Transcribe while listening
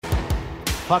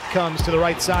Puck comes to the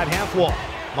right side half wall.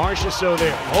 Marchessault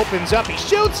there, opens up, he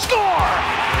shoots, score!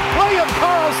 William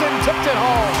Karlsson tipped it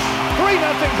home.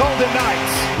 3-0 Golden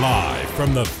Knights. Live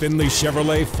from the Findlay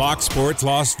Chevrolet Fox Sports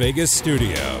Las Vegas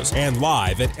studios and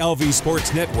live at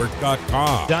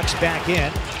lvsportsnetwork.com. Ducks back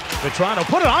in. Vetrano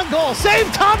put it on goal.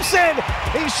 Save Thompson.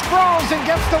 He sprawls and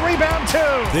gets the rebound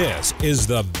too. This is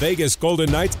the Vegas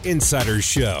Golden Knights Insider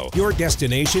Show, your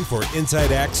destination for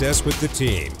inside access with the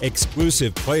team,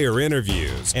 exclusive player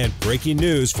interviews, and breaking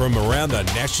news from around the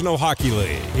National Hockey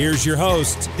League. Here's your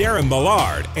hosts, Darren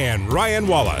Millard and Ryan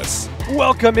Wallace.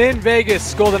 Welcome in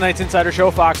Vegas, Golden Knights Insider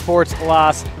Show, Fox Sports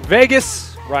Las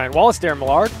Vegas. Ryan Wallace, Darren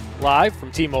Millard, live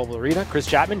from T-Mobile Arena. Chris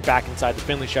Chapman back inside the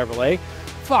Findlay Chevrolet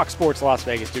Fox Sports Las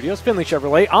Vegas studios. Findlay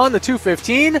Chevrolet on the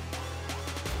 215.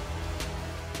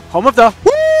 Home of the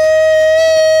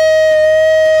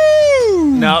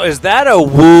Woo! Now, is that a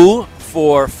woo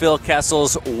for Phil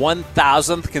Kessel's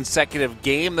 1,000th consecutive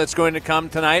game that's going to come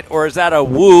tonight? Or is that a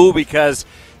woo because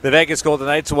the Vegas Golden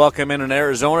Knights welcome in an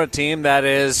Arizona team that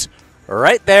is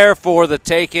right there for the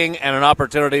taking and an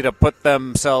opportunity to put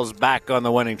themselves back on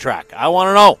the winning track? I want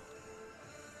to know.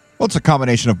 Well, it's a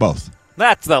combination of both.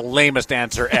 That's the lamest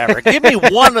answer ever. Give me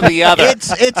one or the other.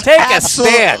 Take a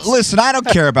stance. Listen, I don't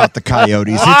care about the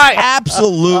Coyotes. It's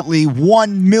absolutely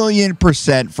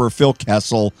 1,000,000% for Phil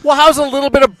Kessel. Well, how's a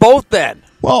little bit of both then?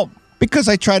 Well, because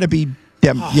I try to be,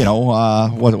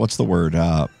 what's the word?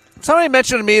 Somebody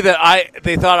mentioned to me that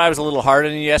they thought I was a little hard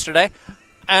on you yesterday,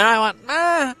 and I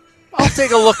went, I'll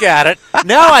take a look at it.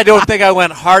 Now I don't think I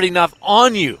went hard enough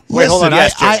on you. Wait, hold on.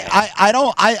 I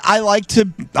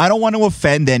don't want to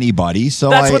offend anybody. So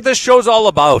that's what this show's all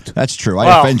about. That's true.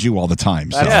 I offend you all the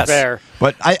time. So. That's fair.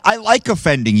 But I like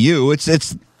offending you. It's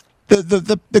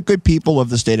the good people of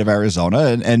the state of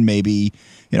Arizona, and maybe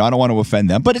I don't want to offend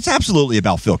them. But it's absolutely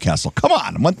about Phil Kessel. Come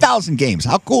on, 1,000 games.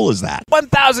 How cool is that?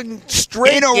 1,000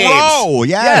 straight in a games. row.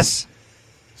 Yes.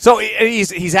 So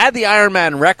he's had the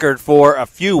Ironman record for a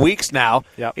few weeks now.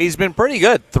 Yep. He's been pretty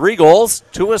good. 3 goals,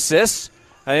 2 assists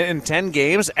in 10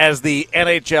 games as the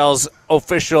NHL's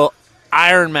official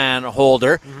Ironman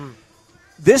holder. Mm-hmm.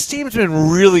 This team's been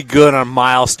really good on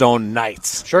milestone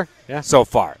nights. Sure, yeah. So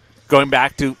far. Going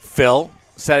back to Phil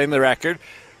setting the record,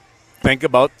 think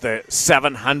about the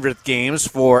 700th games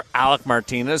for Alec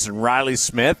Martinez and Riley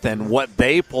Smith and what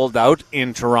they pulled out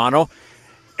in Toronto.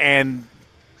 And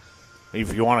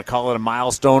if you want to call it a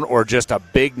milestone or just a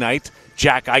big night,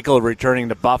 Jack Eichel returning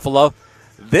to Buffalo.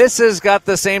 This has got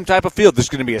the same type of feel. There's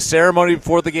going to be a ceremony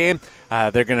before the game.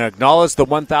 They're going to acknowledge the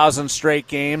 1,000 straight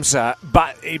games.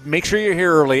 But make sure you're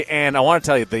here early. And I want to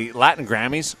tell you, the Latin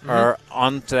Grammys are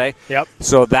on today. Yep.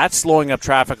 So that's slowing up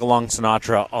traffic along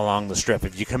Sinatra along the Strip.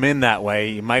 If you come in that way,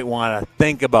 you might want to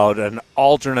think about an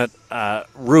alternate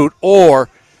route or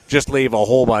just leave a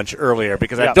whole bunch earlier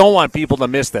because I don't want people to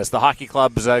miss this. The hockey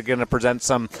club is going to present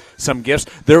some gifts.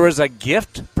 There was a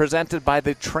gift presented by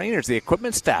the trainers, the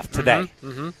equipment staff today.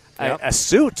 A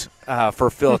suit for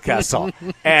Phil Kessel,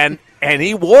 and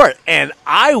he wore it. And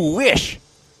I wish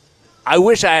I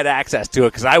had access to it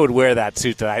because I would wear that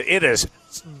suit tonight. It is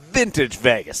vintage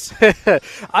Vegas.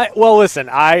 Listen,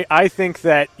 I think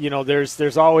that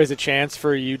there's always a chance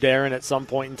for you, Darren, at some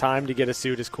point in time to get a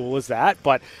suit as cool as that,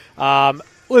 but.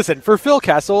 Listen, for Phil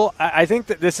Kessel, I think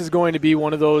that this is going to be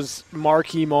one of those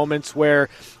marquee moments where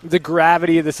the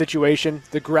gravity of the situation,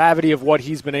 the gravity of what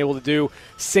he's been able to do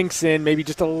sinks in maybe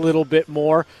just a little bit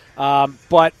more.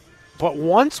 But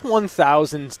once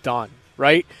 1,000's done,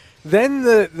 right, then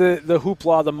the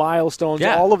hoopla, the milestones,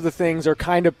 all of the things are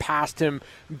kind of past him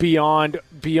beyond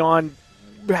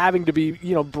having to be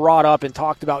brought up and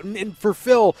talked about. And for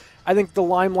Phil, I think the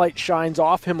limelight shines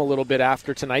off him a little bit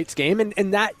after tonight's game,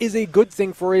 and that is a good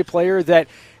thing for a player that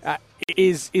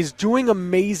is doing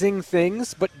amazing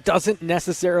things but doesn't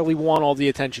necessarily want all the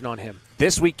attention on him.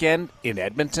 This weekend in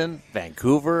Edmonton,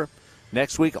 Vancouver,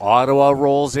 next week Ottawa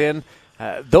rolls in.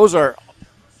 Those are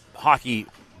hockey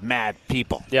mad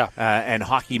people and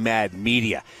hockey mad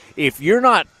media. If you're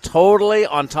not totally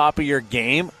on top of your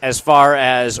game as far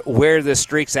as where this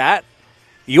streak's at,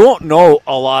 you won't know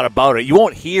a lot about it. You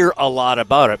won't hear a lot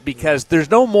about it because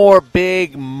there's no more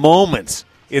big moments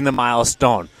in the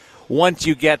milestone once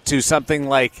you get to something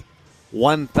like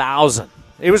 1,000.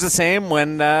 It was the same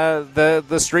when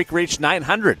the streak reached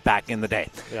 900 back in the day.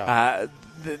 Yeah.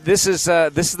 This is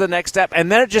the next step,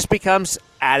 and then it just becomes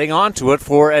adding on to it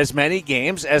for as many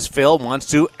games as Phil wants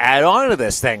to add on to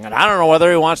this thing. And I don't know whether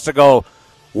he wants to go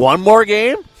one more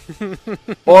game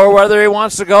or whether he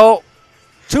wants to go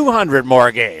 200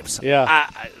 more games. Yeah.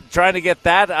 trying to get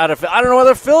that out of. I don't know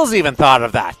whether Phil's even thought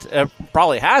of that.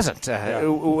 Probably hasn't.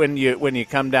 When you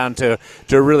come down to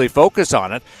really focus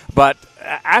on it, but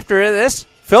after this,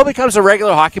 Phil becomes a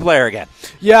regular hockey player again.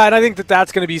 Yeah, and I think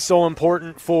that's going to be so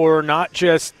important for not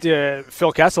just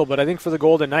Phil Kessel, but I think for the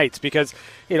Golden Knights, because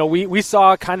we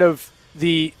saw kind of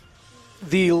the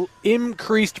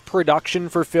increased production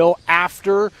for Phil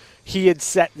after he had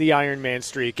set the Iron Man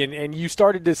streak, and you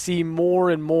started to see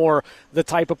more and more the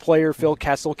type of player Phil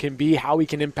Kessel can be, how he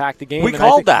can impact the game. We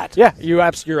called that. Yeah, you're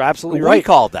absolutely right. We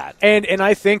called that. And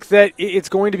I think that it's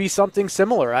going to be something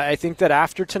similar. I think that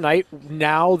after tonight,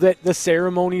 now that the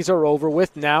ceremonies are over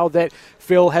with, now that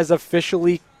Phil has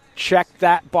officially checked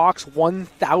that box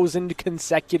 1,000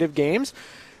 consecutive games,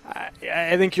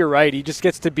 I think you're right. He just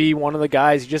gets to be one of the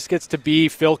guys. He just gets to be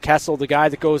Phil Kessel, the guy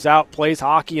that goes out, plays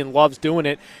hockey, and loves doing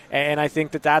it. And I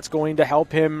think that that's going to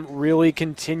help him really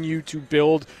continue to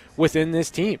build within this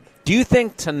team. Do you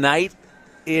think tonight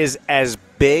is as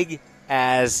big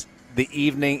as the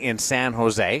evening in San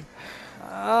Jose?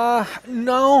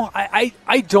 No,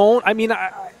 I don't. I mean,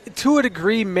 to a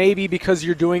degree, maybe because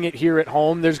you're doing it here at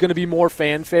home, there's going to be more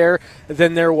fanfare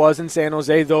than there was in San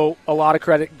Jose, though a lot of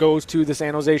credit goes to the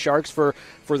San Jose Sharks for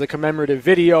the commemorative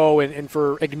video and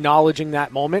for acknowledging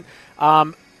that moment.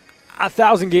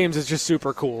 1,000 games is just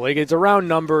super cool. Like, it's a round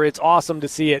number. It's awesome to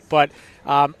see it. But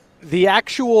the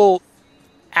actual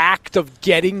act of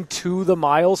getting to the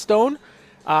milestone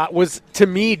was, to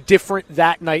me, different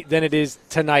that night than it is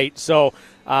tonight. So,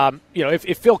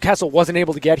 if Phil Kessel wasn't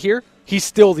able to get here, he's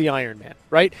still the Iron Man,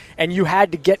 right? And you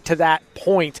had to get to that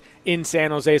point in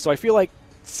San Jose. So I feel like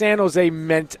San Jose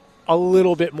meant a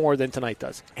little bit more than tonight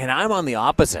does. And I'm on the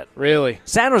opposite. Really?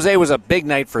 San Jose was a big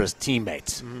night for his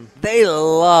teammates. Mm-hmm. They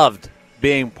loved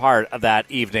being part of that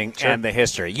evening and the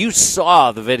history. You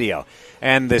saw the video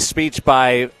and the speech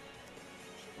by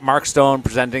Mark Stone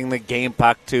presenting the game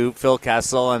puck to Phil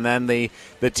Kessel, and then the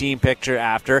team picture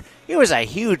after. It was a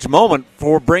huge moment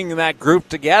for bringing that group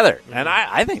together. And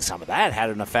I think some of that had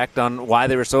an effect on why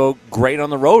they were so great on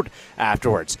the road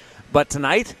afterwards. But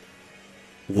tonight,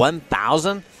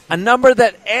 1,000, a number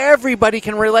that everybody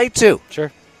can relate to.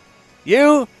 Sure.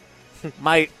 You,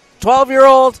 my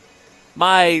 12-year-old,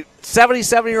 my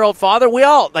 77-year-old father, we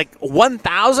all,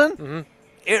 1,000,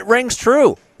 it rings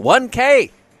true.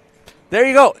 1K. There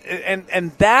you go.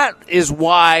 And that is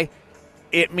why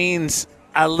it means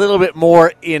a little bit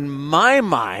more in my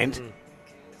mind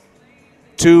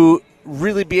to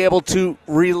really be able to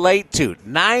relate to.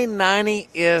 990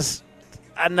 is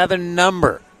another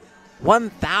number.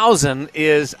 1,000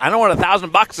 is, I know what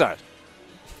 $1,000 are.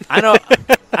 I know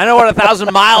what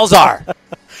 1,000 miles are.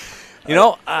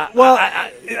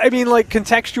 I mean,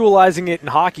 contextualizing it in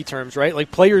hockey terms, right?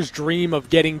 Like, players dream of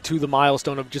getting to the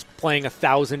milestone of just playing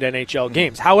 1,000 NHL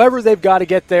games. However they've got to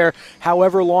get there,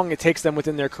 however long it takes them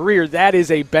within their career, that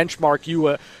is a benchmark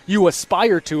you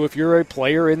aspire to if you're a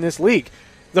player in this league.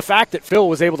 The fact that Phil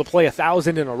was able to play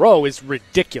 1,000 in a row is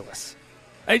ridiculous.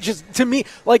 To me,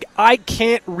 I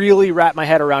can't really wrap my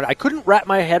head around it. I couldn't wrap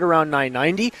my head around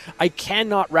 990. I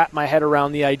cannot wrap my head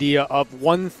around the idea of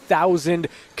 1,000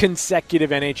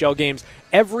 consecutive NHL games.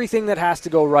 Everything that has to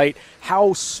go right,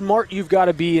 how smart you've got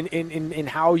to be in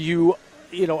how you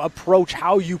approach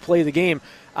how you play the game.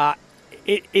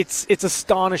 It's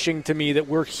astonishing to me that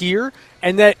we're here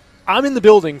and that I'm in the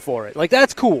building for it.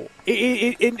 That's cool.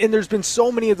 And there's been so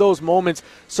many of those moments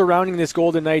surrounding this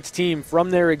Golden Knights team from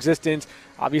their existence.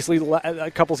 Obviously, a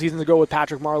couple seasons ago with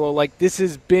Patrick Marleau, this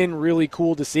has been really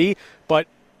cool to see. But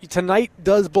tonight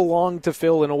does belong to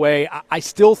Phil in a way. I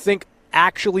still think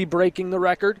actually breaking the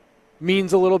record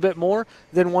means a little bit more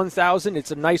than 1,000. It's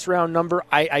a nice round number.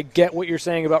 I get what you're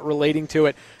saying about relating to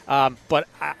it, but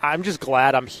I'm just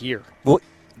glad I'm here. Well,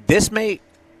 this may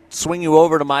swing you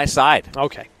over to my side.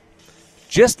 Okay.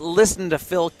 Just listen to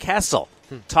Phil Kessel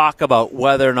talk about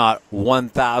whether or not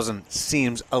 1,000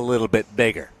 seems a little bit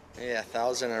bigger. Yeah,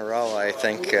 1,000 in a row, I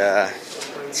think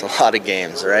it's a lot of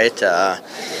games, right?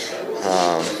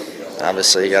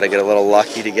 Obviously, you got to get a little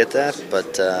lucky to get that,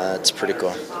 but it's pretty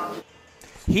cool.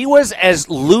 He was as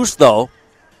loose, though,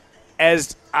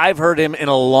 as I've heard him in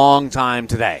a long time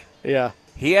today. Yeah.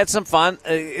 He had some fun.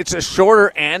 It's a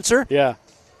shorter answer. Yeah.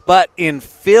 But in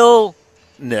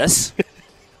Philness,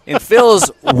 in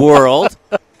Phil's world,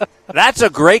 that's a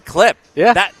great clip.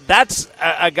 Yeah. That's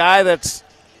a guy that's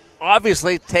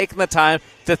obviously taking the time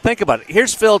to think about it.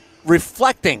 Here's Phil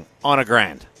reflecting on a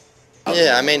grand.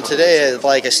 Yeah, I mean, today,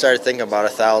 I started thinking about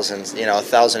 1,000.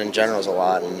 1,000 in general is a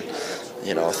lot, and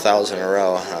 1,000 in a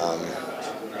row.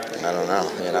 I don't know.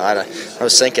 I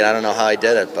was thinking, I don't know how I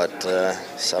did it, but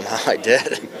somehow I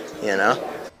did.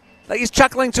 Like he's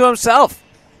chuckling to himself.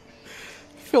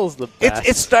 Phil's the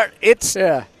best. It's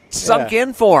sunk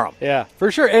in for him. Yeah,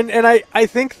 for sure. And I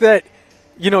think that,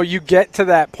 you get to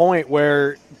that point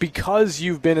where because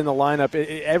you've been in the lineup,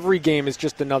 every game is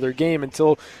just another game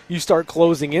until you start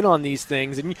closing in on these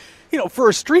things. And, for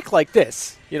a streak like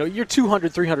this, you're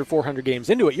 200, 300, 400 games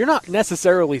into it. You're not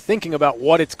necessarily thinking about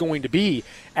what it's going to be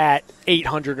at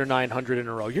 800 or 900 in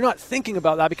a row. You're not thinking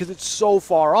about that because it's so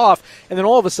far off. And then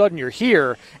all of a sudden you're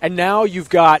here, and now you've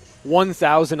got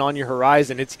 1,000 on your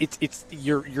horizon.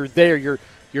 You're there. You're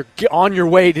on your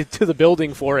way to the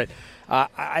building for it.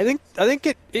 I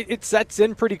think it sets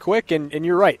in pretty quick, and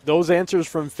you're right. Those answers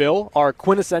from Phil are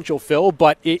quintessential Phil,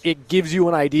 but it gives you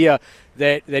an idea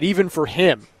that even for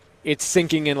him, it's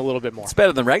sinking in a little bit more. It's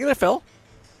better than regular Phil.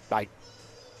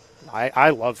 I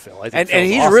love Phil. I think and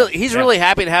he's awesome. really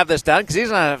happy to have this done because he's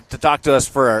going to have to talk to us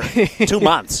for 2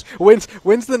 months.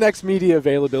 When's the next media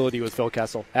availability with Phil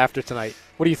Kessel after tonight?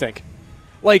 What do you think?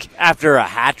 Like after a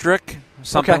hat trick,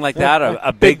 something like that,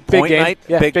 a big point night,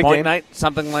 big point night,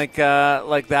 something like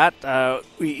that.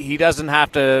 He doesn't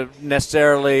have to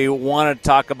necessarily want to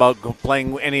talk about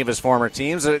playing any of his former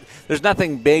teams. There's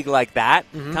nothing big like that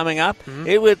coming up. Mm-hmm.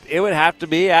 It would have to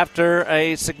be after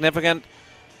a significant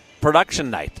production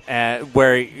night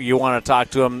where you want to talk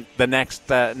to him the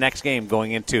next game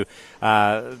going into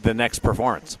the next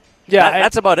performance. Yeah,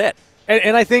 that's about it.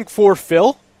 And I think for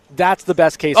Phil, that's the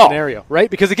best case scenario, right?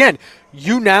 Because, again,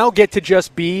 you now get to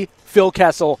just be Phil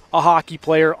Kessel, a hockey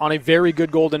player on a very good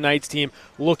Golden Knights team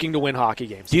looking to win hockey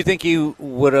games. Do you think he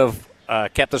would have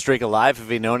kept the streak alive if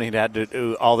he'd known he'd had to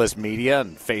do all this media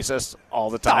and face us all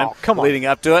the time leading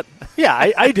up to it? Yeah,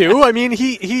 I do. I mean,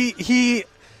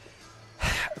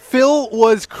 Phil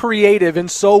was creative,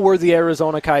 and so were the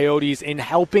Arizona Coyotes in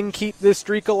helping keep this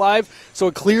streak alive. So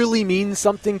it clearly means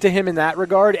something to him in that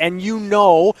regard. And you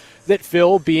know that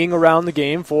Phil, being around the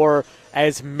game for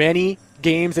as many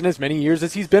games and as many years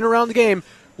as he's been around the game,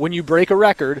 when you break a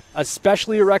record,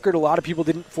 especially a record a lot of people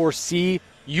didn't foresee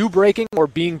you breaking or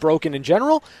being broken in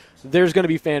general, there's going to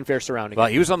be fanfare surrounding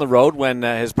it. He was on the road when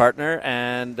his partner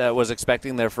was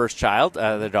expecting their first child,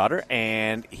 their daughter,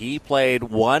 and he played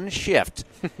one shift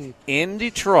in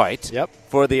Detroit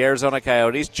for the Arizona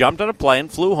Coyotes, jumped on a plane,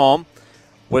 flew home,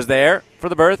 was there for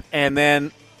the birth, and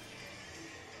then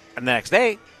the next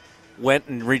day went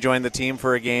and rejoined the team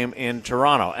for a game in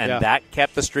Toronto, and that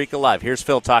kept the streak alive. Here's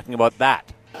Phil talking about that.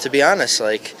 To be honest,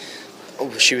 we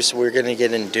were going to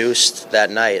get induced that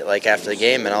night, after the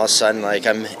game, and all of a sudden,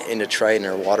 I'm in Detroit and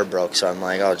her water broke, so I'm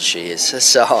like, oh, jeez.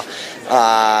 So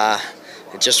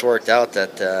it just worked out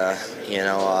that,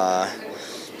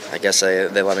 I guess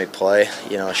they let me play,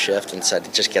 a shift and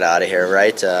said, just get out of here,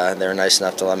 right? They were nice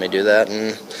enough to let me do that,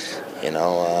 and,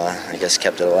 I guess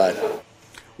kept it alive.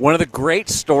 One of the great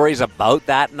stories about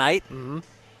that night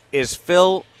is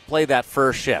Phil played that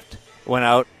first shift, went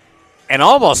out, and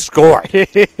almost scored.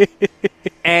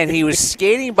 And he was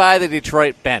skating by the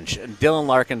Detroit bench, and Dylan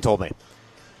Larkin told me.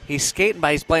 He's skating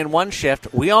by, he's playing one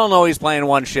shift. We all know he's playing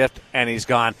one shift, and he's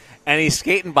gone. And he's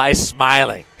skating by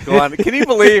smiling. Going, can you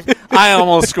believe I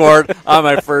almost scored on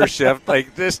my first shift?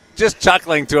 Just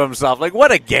chuckling to himself.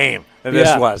 What a game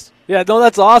this was. Yeah, no,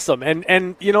 that's awesome.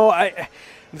 And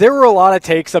there were a lot of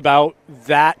takes about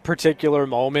that particular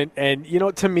moment. And,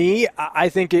 to me, I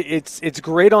think it's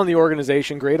great on the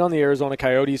organization, great on the Arizona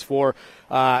Coyotes for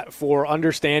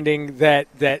understanding that,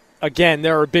 again,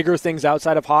 there are bigger things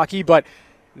outside of hockey, but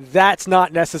that's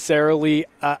not necessarily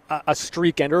a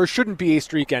streak ender, or shouldn't be a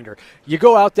streak ender. You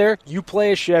go out there, you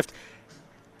play a shift.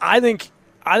 I think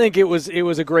it was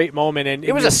a great moment, and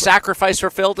it was a sacrifice for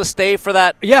Phil to stay for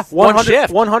that.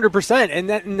 100%, and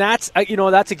that's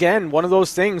that's again one of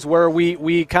those things where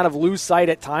we kind of lose sight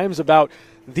at times about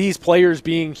these players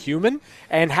being human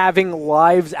and having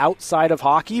lives outside of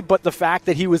hockey. But the fact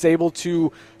that he was able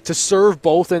to serve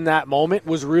both in that moment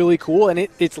was really cool, and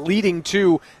it's leading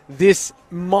to this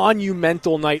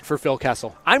monumental night for Phil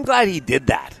Kessel. I'm glad he did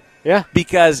that. Yeah,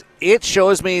 because it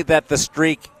shows me that the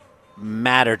streak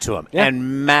mattered to him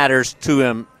and matters to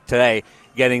him today,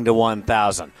 getting to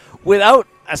 1,000. Without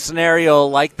a scenario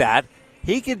like that,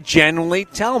 he could genuinely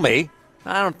tell me,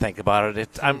 I don't think about it.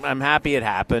 I'm happy it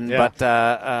happened, but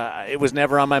it was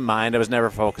never on my mind. I was never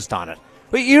focused on it.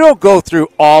 But you don't go through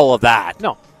all of that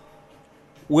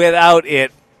without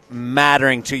it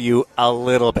mattering to you a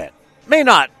little bit. May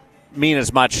not mean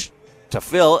as much to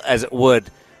Phil as it would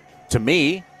to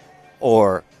me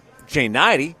or Shane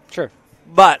Knighty. Sure.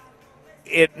 But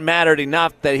it mattered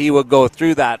enough that he would go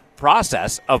through that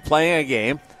process of playing a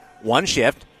game, one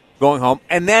shift, going home,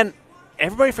 and then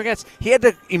everybody forgets he had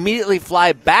to immediately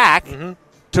fly back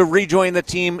to rejoin the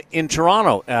team in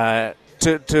Toronto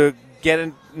to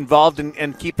get involved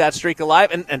and keep that streak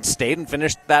alive, and stayed and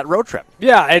finished that road trip.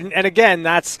 Yeah, and again,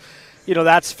 that's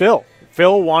Phil.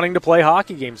 Phil wanting to play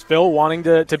hockey games. Phil wanting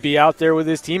to be out there with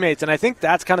his teammates. And I think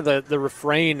that's kind of the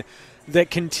refrain that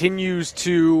continues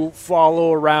to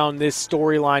follow around this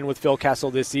storyline with Phil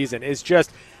Kessel this season is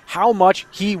just how much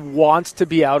he wants to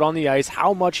be out on the ice,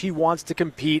 how much he wants to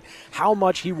compete, how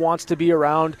much he wants to be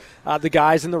around the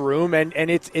guys in the room. And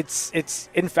it's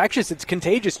infectious. It's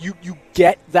contagious. You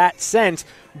get that sense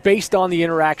based on the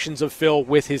interactions of Phil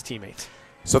with his teammates.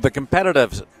 So the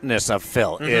competitiveness of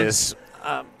Phil is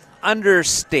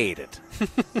understated.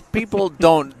 People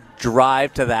don't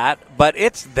drive to that, but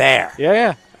it's there.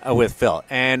 Yeah. With Phil.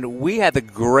 And we had the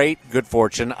good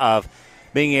fortune of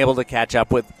being able to catch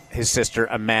up with his sister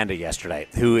Amanda yesterday,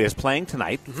 who is playing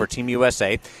tonight for Team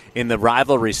USA in the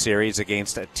rivalry series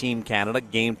against Team Canada,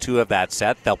 Game 2 of that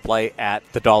set. They'll play at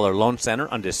the Dollar Loan Center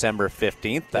on December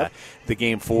 15th. The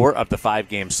Game 4 of the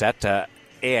 5-game set.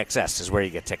 AXS is where you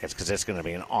get tickets because it's going to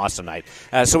be an awesome night.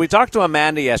 So we talked to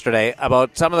Amanda yesterday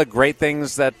about some of the great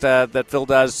things that Phil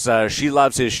does. She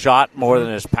loves his shot more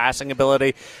than his passing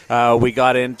ability. We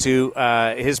got into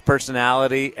his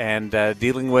personality and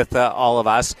dealing with all of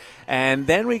us. And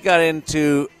then we got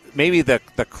into maybe the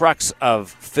crux of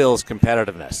Phil's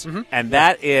competitiveness, and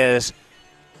that is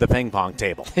the ping pong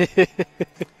table.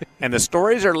 And the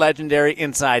stories are legendary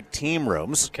inside team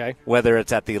rooms, whether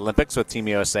it's at the Olympics with Team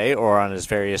USA or on his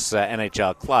various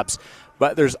NHL clubs.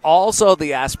 But there's also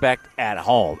the aspect at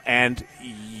home. And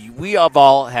we have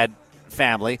all had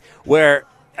family where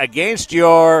against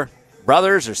your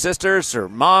brothers or sisters or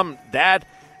mom, dad,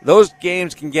 those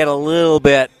games can get a little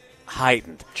bit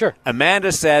heightened. Sure.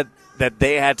 Amanda said that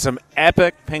they had some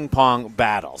epic ping pong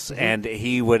battles, and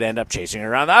he would end up chasing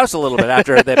her around the house a little bit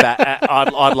after they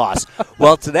on loss.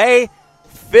 Well, today,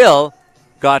 Phil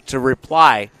got to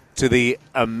reply to the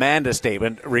Amanda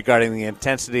statement regarding the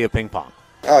intensity of ping pong.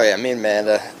 Oh, yeah, me and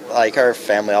Amanda, like our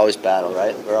family always battle,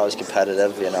 right? We're always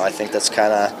competitive. I think that's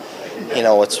kind of,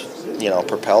 what's,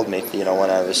 propelled me,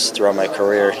 when I was throughout my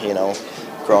career,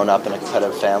 growing up in a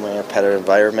competitive family, a competitive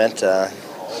environment,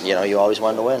 you always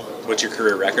wanted to win. What's your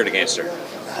career record against her?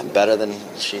 Better than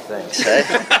she thinks, hey?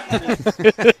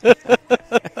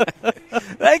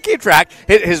 I keep track.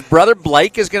 His brother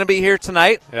Blake is going to be here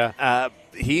tonight. Yeah.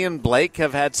 He and Blake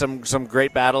have had some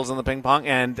great battles in the ping pong,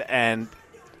 and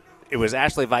it was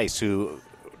Ashley Weiss who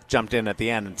jumped in at the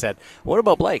end and said, "What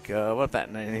about Blake? What if that?"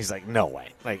 And he's like, "No way!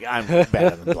 Like I'm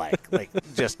better than Blake. Like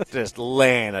just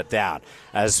laying it down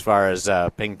as far as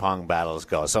ping pong battles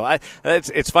go." So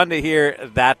it's fun to hear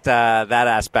that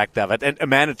aspect of it. And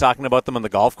Amanda talking about them on the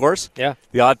golf course. Yeah,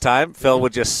 the odd time Phil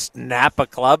would just snap a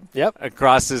club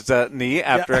across his knee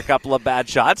after a couple of bad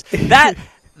shots.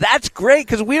 That's great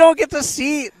because we don't get to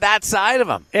see that side of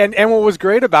him. And what was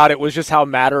great about it was just how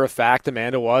matter of fact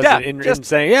Amanda was in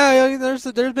saying,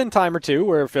 there's been time or two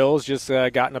where Phil's just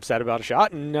gotten upset about a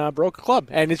shot and broke a club.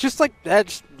 And it's just like,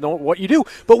 that's not what you do.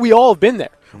 But we all have been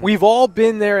there. We've all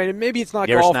been there, and maybe it's not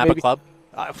you golf. You ever snap a club?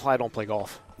 I don't play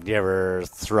golf. Do you ever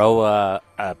throw a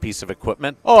piece of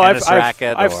equipment? Oh, tennis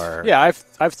racket?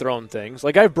 I've thrown things.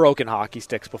 Like I've broken hockey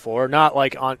sticks before. Not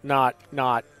like not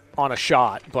on a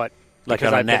shot, but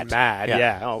because I've been mad.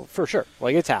 Yeah. Oh, for sure.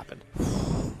 Like it's happened.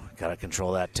 Gotta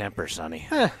control that temper, Sonny.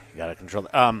 Gotta control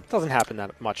that. It doesn't happen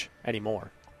that much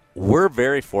anymore. We're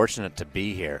very fortunate to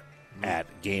be here at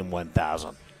Game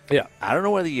 1000. Yeah. I don't know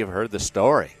whether you've heard the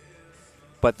story,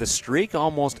 but the streak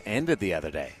almost ended the other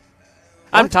day.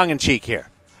 What? I'm tongue-in-cheek here,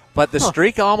 but the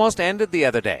streak almost ended the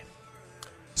other day.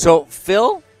 So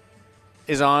Phil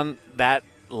is on that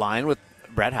line with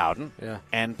Brett Howden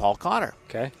and Paul Cotter.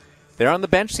 Okay. They're on the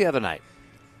bench the other night.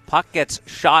 Puck gets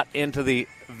shot into the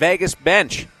Vegas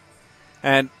bench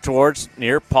and towards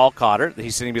near Paul Cotter.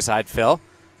 He's sitting beside Phil.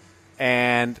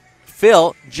 And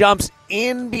Phil jumps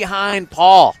in behind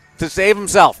Paul to save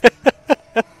himself,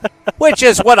 which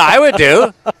is what I would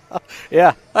do.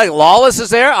 Yeah. Like Lawless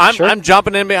is there. I'm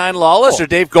jumping in behind Lawless or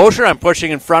Dave Gosher. I'm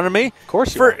pushing in front of me. Of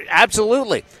course you are.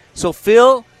 Absolutely. So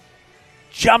Phil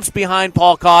jumps behind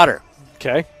Paul Cotter.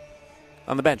 Okay.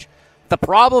 On the bench. The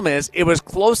problem is it was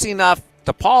close enough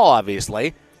to Paul,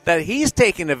 obviously, that he's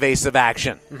taking evasive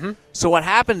action. Mm-hmm. So what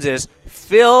happens is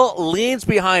Phil leans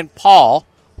behind Paul.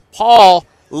 Paul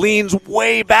leans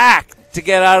way back to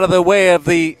get out of the way of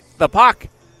the puck.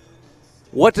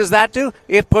 What does that do?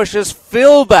 It pushes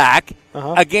Phil back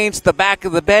against the back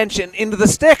of the bench and into the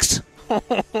sticks.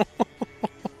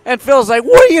 And Phil's like,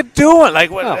 "What are you doing?" Like,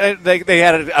 they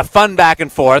had a fun back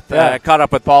and forth. Caught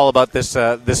up with Paul about this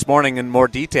this morning in more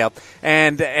detail,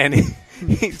 and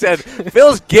He said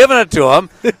Phil's giving it to him,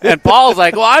 and Paul's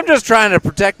like, well, I'm just trying to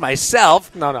protect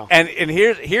myself. No. And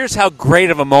here's how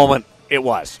great of a moment it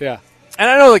was. Yeah. And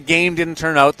I know the game didn't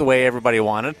turn out the way everybody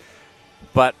wanted,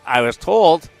 but I was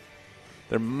told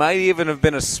there might even have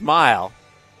been a smile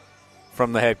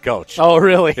from the head coach. Oh,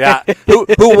 really? Yeah. who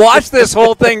watched this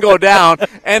whole thing go down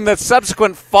and the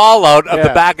subsequent fallout of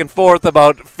the back and forth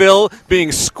about Phil being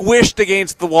squished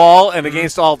against the wall and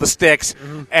against all the sticks,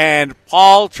 and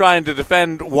Paul trying to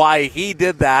defend why he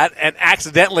did that and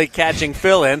accidentally catching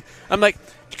Phil in. I'm like,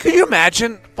 could you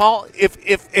imagine, Paul,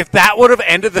 if that would have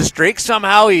ended the streak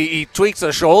somehow? He tweaks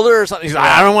a shoulder or something. He's like,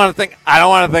 I don't want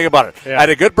to think about it. Yeah. I had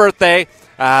a good birthday.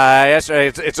 Yesterday,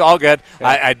 it's all good. Yeah.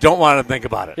 I don't want to think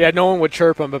about it. Yeah, no one would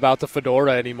chirp him about the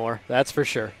fedora anymore. That's for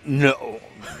sure. No,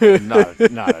 not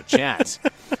a chance.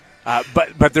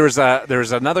 But there was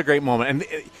another great moment,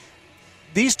 and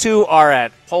these two are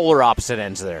at polar opposite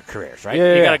ends of their careers, right?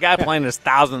 You got a guy playing his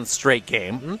 1,000th straight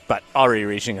game, but already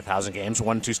reaching 1,000 games,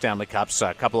 won 2 Stanley Cups,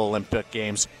 a couple of Olympic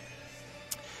games.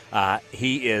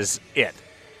 He is it.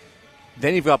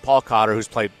 Then you've got Paul Cotter, who's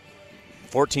played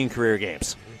 14 career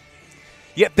games.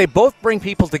 Yet they both bring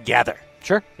people together.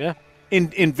 Sure, yeah.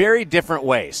 In very different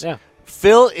ways. Yeah.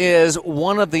 Phil is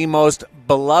one of the most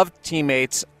beloved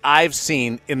teammates I've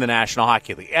seen in the National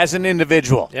Hockey League as an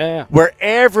individual. Yeah. Where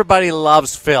everybody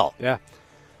loves Phil. Yeah.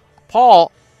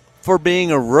 Paul, for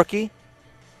being a rookie,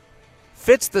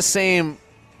 fits the same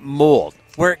mold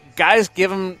where guys give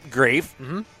him grief.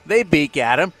 Mm-hmm. They beak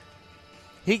at him.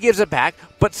 He gives it back.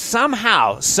 But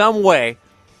somehow, some way,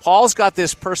 Paul's got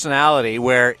this personality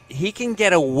where he can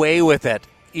get away with it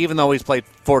even though he's played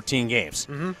 14 games.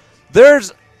 Mm-hmm.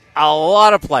 There's a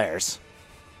lot of players,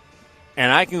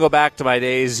 and I can go back to my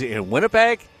days in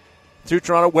Winnipeg through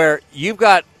Toronto, where you've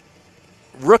got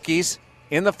rookies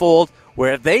in the fold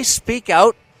where if they speak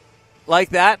out like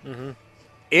that,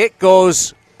 it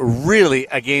goes really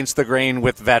against the grain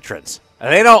with veterans.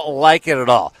 They don't like it at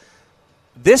all.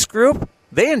 This group,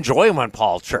 they enjoy when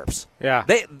Paul chirps. Yeah.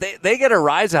 They get a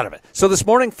rise out of it. So this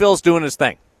morning, Phil's doing his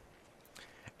thing.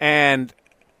 And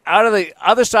out of the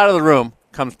other side of the room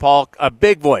comes Paul, a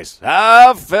big voice.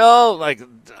 Phil, like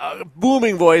a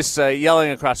booming voice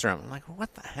yelling across the room. I'm like,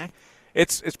 what the heck?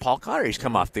 It's Paul Cotter. He's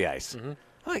come off the ice. I'm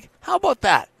like, how about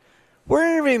that? We're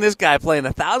interviewing this guy playing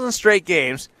 1,000 straight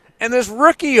games, and this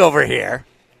rookie over here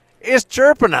is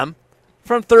chirping him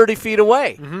from 30 feet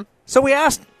away. So we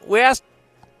asked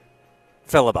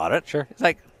Phil about it. Sure. He's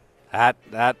like,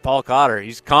 that Paul Cotter,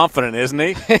 he's confident, isn't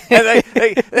he? And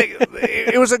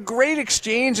it was a great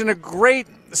exchange and a great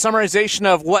summarization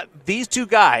of what these two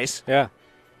guys,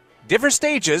 different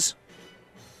stages,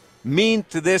 mean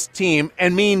to this team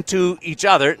and mean to each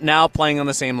other now playing on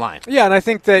the same line. Yeah, and I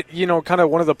think that, kind of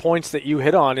one of the points that you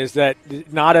hit on is that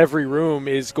not every room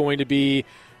is going to be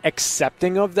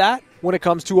accepting of that when it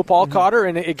comes to a Paul Cotter,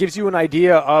 and it gives you an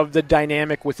idea of the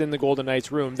dynamic within the Golden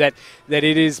Knights room, that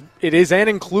it is an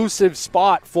inclusive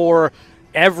spot for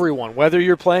everyone, whether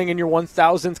you're playing in your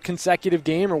 1,000th consecutive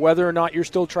game or whether or not you're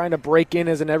still trying to break in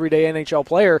as an everyday NHL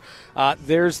player.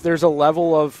 There's a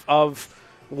level of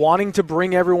wanting to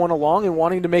bring everyone along and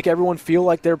wanting to make everyone feel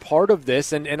like they're part of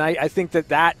this, and I think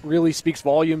that really speaks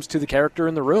volumes to the character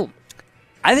in the room.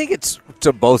 I think it's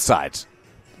to both sides.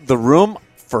 The room,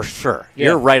 for sure. Yeah.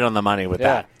 You're right on the money with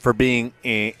that, for being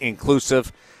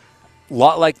inclusive. A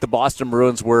lot like the Boston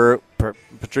Bruins were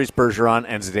Patrice Bergeron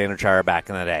and Zdeno Chara back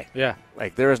in the day. Yeah.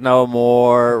 Like, there was no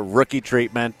more rookie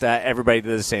treatment. Everybody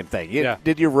did the same thing. You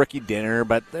did your rookie dinner,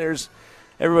 but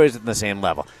everybody's at the same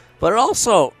level. But it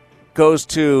also goes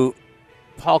to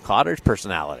Paul Cotter's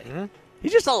personality.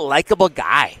 He's just a likable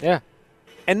guy. Yeah.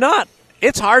 And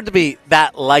it's hard to be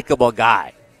that likable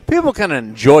guy. People can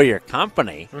enjoy your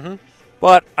company,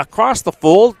 but across the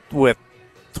fold with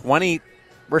 20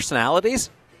 personalities,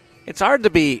 it's hard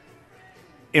to be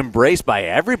embraced by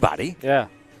everybody. Yeah.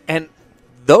 And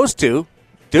those two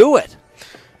do it.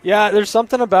 Yeah, there's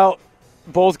something about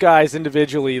both guys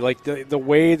individually, like the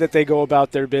way that they go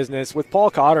about their business. With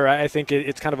Paul Cotter, I think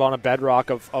it's kind of on a bedrock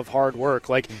of hard work.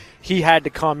 Like, he had to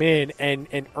come in and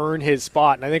earn his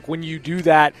spot. And I think when you do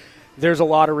that, there's a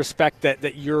lot of respect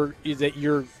that you're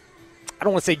I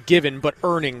don't want to say given, but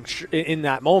earning in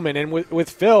that moment. And with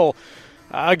Phil,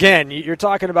 again, you're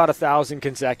talking about 1,000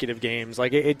 consecutive games.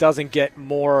 Like, it doesn't get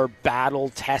more battle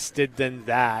tested than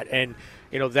that. And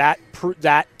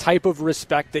that type of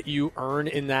respect that you earn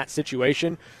in that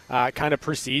situation kind of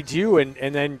precedes you, and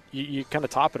then you kind of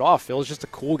top it off. Phil's just a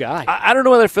cool guy. I don't know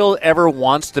whether Phil ever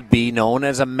wants to be known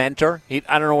as a mentor.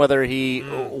 I don't know whether he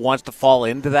wants to fall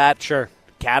into that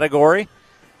category.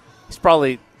 He's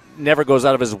probably never goes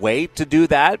out of his way to do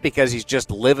that because he's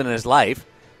just living his life.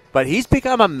 But he's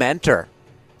become a mentor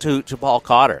to Paul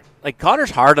Cotter. Like, Cotter's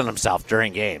hard on himself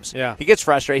during games. Yeah. He gets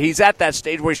frustrated. He's at that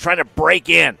stage where he's trying to break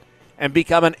in and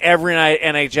become an every night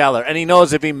NHLer. And he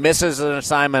knows if he misses an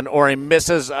assignment or he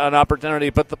misses an opportunity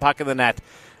to put the puck in the net,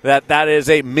 that is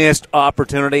a missed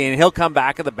opportunity. And he'll come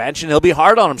back at the bench and he'll be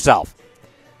hard on himself.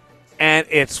 And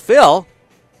it's Phil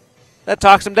that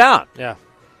talks him down. Yeah.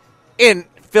 In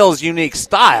Phil's unique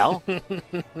style.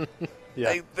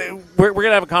 Yeah. We're going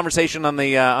to have a conversation on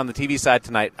the TV side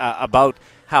tonight about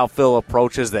how Phil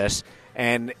approaches this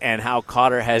and how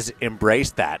Cotter has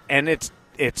embraced that. And it's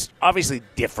obviously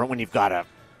different when you've got a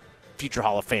future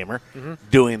Hall of Famer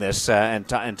doing this and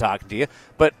talking to you.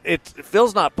 But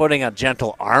Phil's not putting a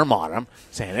gentle arm on him,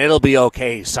 saying, it'll be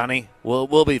okay, Sonny.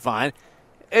 We'll be fine.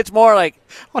 It's more like,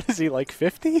 what is he, like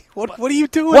 50? What are you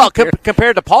doing? Well,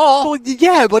 compared to Paul. Well,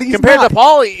 yeah, but he's compared not. to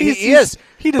Paul, he is.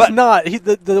 He does not.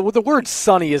 The word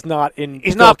Sonny is not in.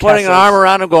 He's not putting an arm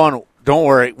around him going, don't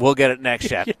worry, we'll get it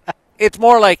next year. Yeah. It's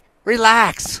more like,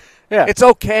 relax. Yeah. It's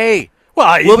okay.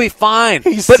 Well, we'll be fine.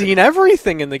 He's seen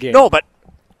everything in the game. No, but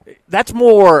that's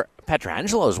more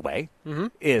Petrangelo's way.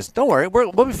 Is, don't worry,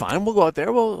 we'll be fine. We'll go out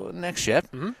there. Next shift.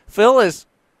 Phil is,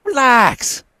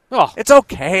 relax. Oh. It's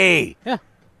okay. Yeah.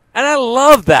 And I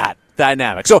love that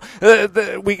dynamic. So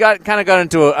we got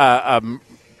into a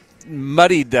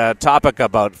muddied topic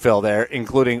about Phil there,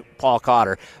 including Paul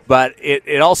Cotter. But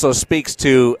it also speaks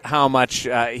to how much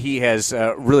he has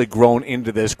really grown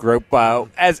into this group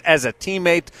as a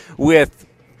teammate with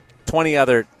 20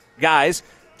 other guys,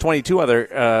 22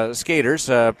 other skaters,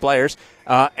 players,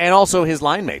 and also his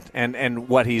line mate and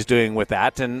what he's doing with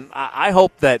that. And I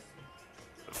hope that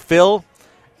Phil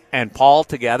and Paul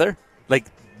together, like,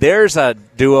 there's a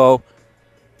duo,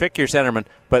 pick your centerman,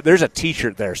 but there's a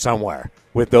T-shirt there somewhere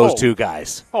with those two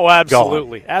guys. Oh,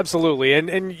 absolutely. Absolutely.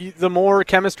 And the more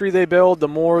chemistry they build, the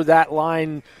more that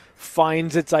line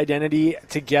finds its identity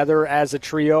together as a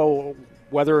trio,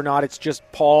 whether or not it's just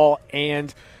Paul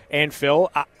and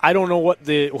Phil. I don't know what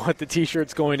the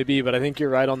T-shirt's going to be, but I think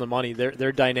you're right on the money.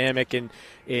 They're dynamic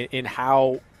in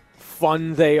how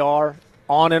fun they are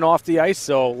on and off the ice,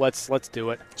 so let's do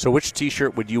it. So which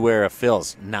T-shirt would you wear of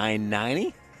Phil's?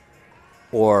 $9.90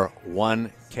 or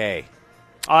 $1K?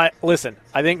 Listen,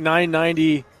 I think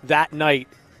 $9.90 that night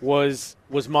was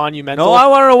monumental. No, I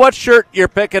want to know what shirt you're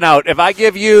picking out. If I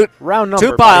give you round number,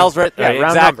 2 piles, buddy. right there,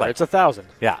 round exactly. Number. It's 1,000.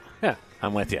 Yeah.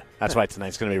 I'm with you. That's why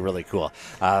tonight's going to be really cool.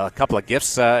 A couple of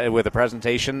gifts with a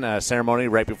presentation ceremony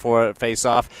right before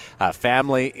face-off.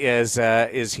 Family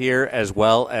is here, as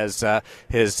well as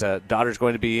his daughter's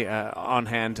going to be on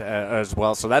hand as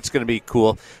well. So that's going to be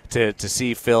cool to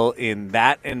see Phil in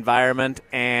that environment,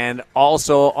 and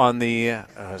also on the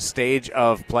stage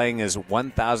of playing his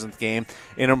 1,000th game,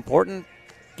 an important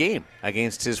game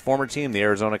against his former team, the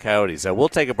Arizona Coyotes. We'll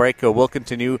take a break. We'll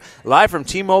continue live from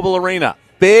T-Mobile Arena.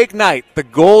 Big night. The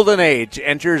Golden Age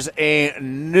enters a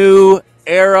new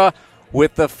era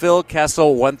with the Phil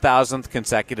Kessel 1,000th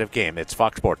consecutive game. It's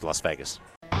Fox Sports Las Vegas.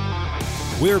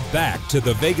 We're back to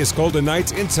the Vegas Golden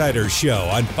Knights Insider Show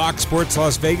on Fox Sports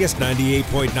Las Vegas,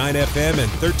 98.9 FM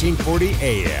and 1340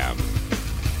 AM.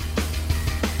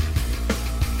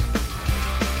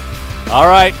 All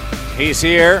right, he's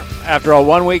here after a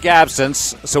 1-week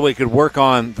absence so we could work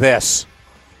on this.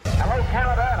 Hello,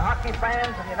 Canada and hockey fans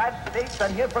in the United States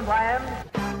and Newfoundland.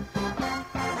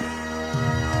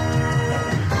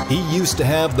 He used to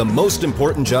have the most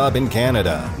important job in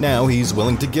Canada. Now he's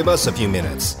willing to give us a few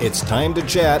minutes. It's time to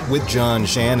chat with John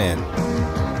Shannon.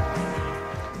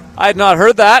 I had not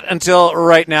heard that until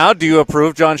right now. Do you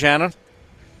approve, John Shannon?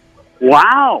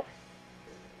 Wow.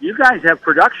 You guys have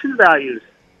production values.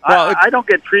 Well, I don't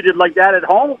get treated like that at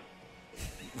home.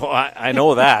 Well, I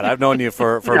know that. I've known you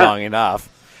for long enough.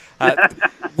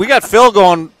 We got Phil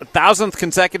going 1,000th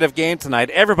consecutive game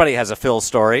tonight. Everybody has a Phil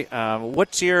story.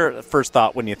 What's your first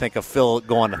thought when you think of Phil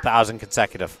going 1,000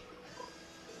 consecutive?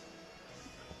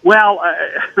 Well,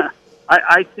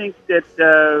 I think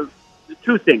that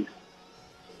two things.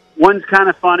 One's kind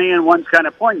of funny and one's kind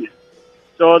of poignant.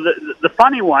 So the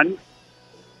funny one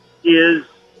is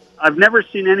I've never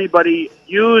seen anybody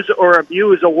use or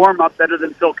abuse a warm-up better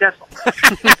than Phil Kessel.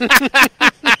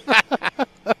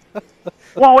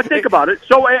 Well, think about it.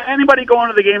 So anybody going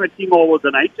to the game at T-Mobile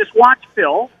tonight, just watch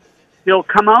Phil. He'll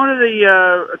come out of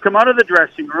the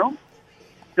dressing room.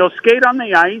 He'll skate on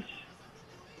the ice.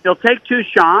 He'll take 2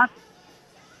 shots.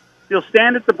 He'll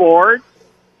stand at the board.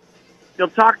 He'll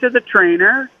talk to the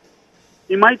trainer.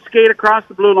 He might skate across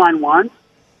the blue line once,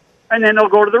 and then he'll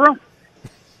go to the room.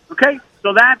 Okay,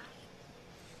 so that's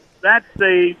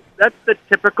the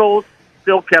typical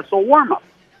Phil Kessel warm-up.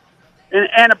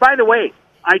 And by the way,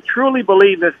 I truly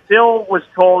believe if Phil was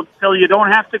told, Phil, you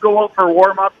don't have to go out for a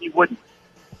warm-up, he wouldn't.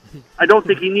 I don't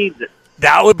think he needs it.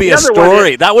 That would be a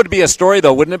story. That would be a story,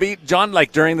 though, wouldn't it be, John?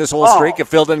 Like during this whole streak, if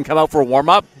Phil didn't come out for a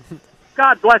warm-up?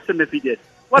 God bless him if he did.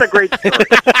 What a great story.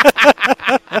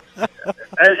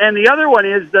 And the other one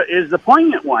is the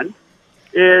poignant one,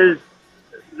 is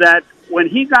that when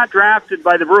he got drafted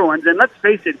by the Bruins, and let's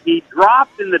face it, he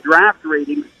dropped in the draft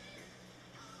ratings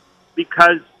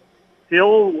because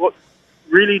Phil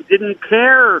really didn't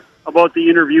care about the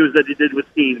interviews that he did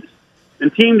with teams.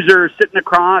 And teams are sitting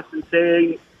across and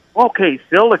saying, okay,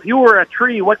 Phil, if you were a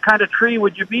tree, what kind of tree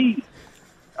would you be?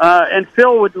 And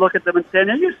Phil would look at them and say,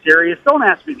 are you serious? Don't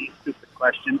ask me these stupid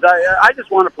questions. I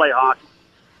just want to play hockey.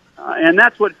 And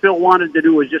that's what Phil wanted to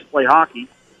do, was just play hockey.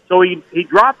 So he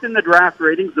dropped in the draft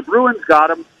ratings. The Bruins got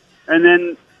him. And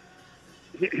then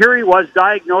here he was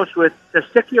diagnosed with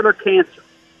testicular cancer.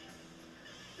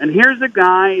 And here's a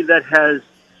guy that has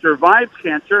survived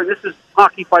cancer, and this is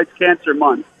Hockey Fights Cancer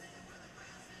Month,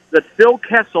 that Phil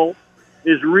Kessel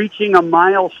is reaching a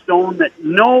milestone that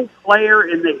no player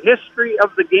in the history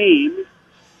of the game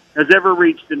has ever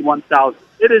reached in 1,000.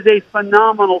 It is a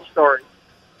phenomenal story.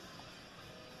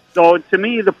 So to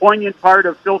me, the poignant part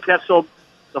of Phil Kessel,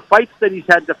 the fights that he's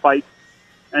had to fight,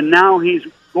 and now he's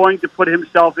going to put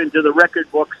himself into the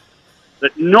record books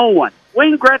that no one,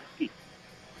 Wayne Gretzky,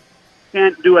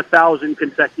 can't do 1,000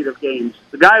 consecutive games.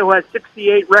 The guy who has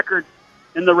 68 records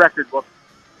in the record book,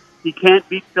 he can't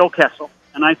beat Phil Kessel.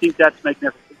 And I think that's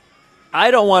magnificent.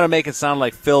 I don't want to make it sound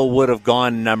like Phil would have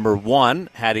gone number one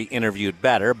had he interviewed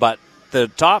better, but the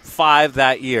top 5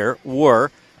 that year were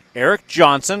Eric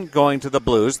Johnson going to the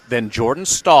Blues, then Jordan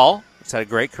Staal, who's had a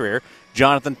great career,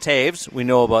 Jonathan Toews, we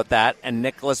know about that, and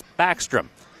Nicholas Backstrom.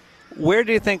 Where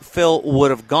do you think Phil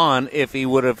would have gone if he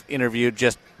would have interviewed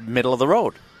just middle of the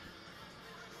road?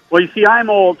 Well, you see, I'm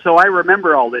old, so I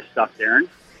remember all this stuff, Darren.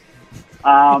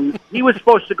 He was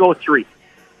supposed to go 3.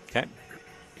 Okay.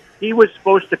 He was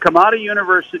supposed to come out of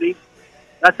university.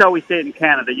 That's how we say it in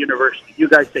Canada, university. You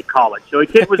guys say college. So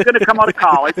he was going to come out of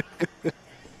college,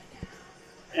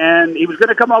 and he was going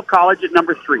to come out of college at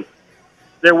number 3.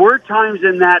 There were times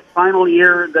in that final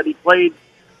year that he played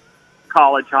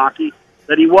college hockey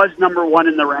that he was number 1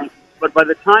 in the rankings. But by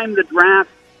the time the draft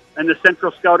and the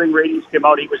central scouting ratings came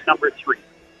out, he was number 3.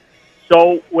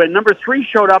 So when number 3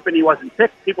 showed up and he wasn't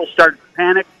picked, people started to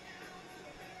panic.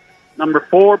 Number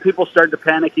 4, people started to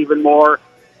panic even more.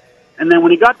 And then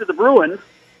when he got to the Bruins,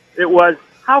 it was,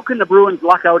 how can the Bruins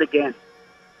luck out again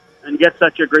and get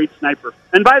such a great sniper?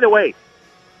 And by the way,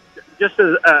 just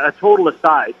as a total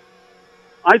aside,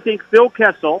 I think Phil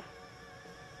Kessel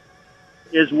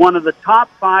is one of the top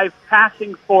 5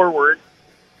 passing forwards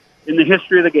in the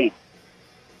history of the game.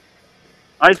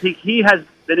 I think he has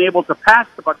been able to pass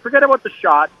the puck. Forget about the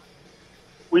shot.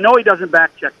 We know he doesn't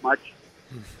back check much,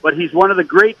 but he's one of the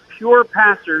great pure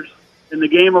passers in the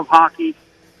game of hockey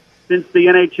since the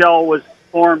NHL was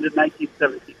formed in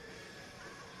 1917.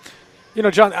 You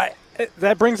know, John,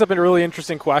 that brings up a really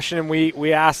interesting question, and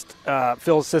we asked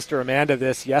Phil's sister Amanda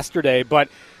this yesterday, but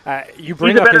you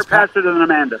bring he's a up better his passer than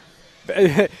Amanda.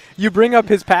 You bring up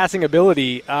his passing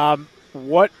ability.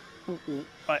 What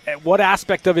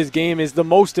aspect of his game is the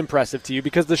most impressive to you?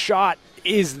 Because the shot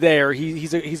is there.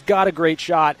 He's got a great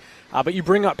shot. But you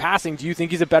bring up passing. Do you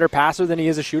think he's a better passer than he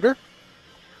is a shooter?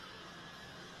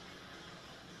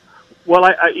 Well,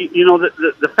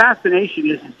 the fascination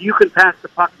is you can pass the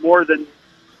puck more than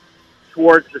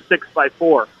towards the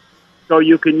 6x4. So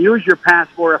you can use your pass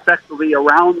more effectively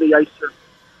around the ice surface.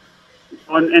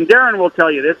 And Darren will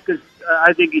tell you this because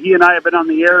I think he and I have been on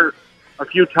the air a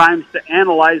few times to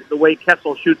analyze the way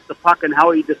Kessel shoots the puck and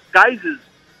how he disguises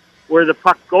where the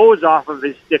puck goes off of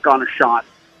his stick on a shot.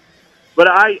 But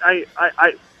I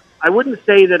wouldn't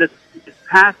say that his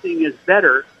passing is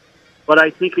better, but I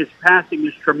think his passing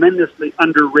is tremendously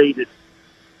underrated.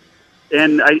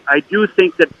 And I do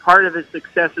think that part of his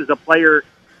success as a player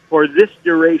for this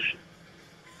duration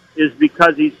is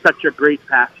because he's such a great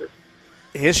passer.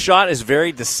 His shot is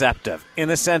very deceptive in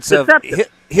the sense deceptive. of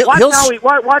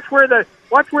watch where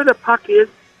the puck is.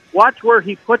 Watch where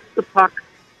he puts the puck.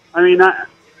 I mean, I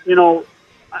know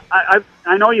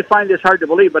you find this hard to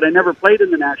believe, but I never played in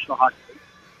the National Hockey League.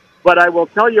 But I will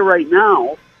tell you right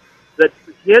now that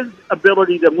his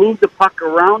ability to move the puck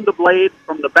around the blade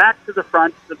from the back to the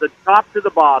front, to the top to the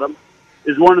bottom,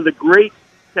 is one of the great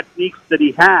techniques that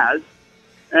he has.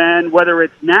 And whether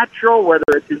it's natural, whether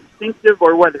it's instinctive,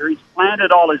 or whether he's planned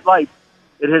it all his life,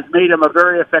 it has made him a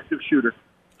very effective shooter.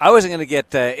 I wasn't going to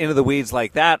get into the weeds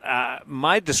like that.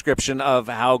 My description of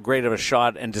how great of a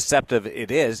shot and deceptive it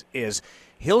is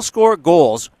he'll score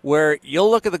goals where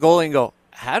you'll look at the goalie and go,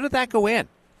 how did that go in?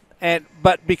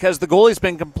 But because the goalie's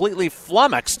been completely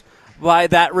flummoxed by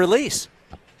that release.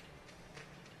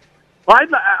 Well,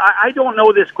 I don't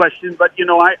know this question, but,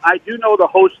 I do know the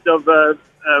host of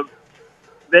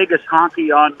Vegas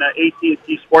hockey on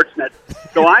AT&T Sportsnet.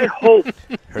 So I hope.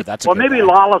 Heard that's well, maybe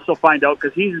Lawless will find out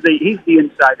because he's the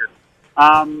insider.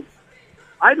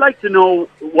 I'd like to know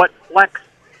what Flex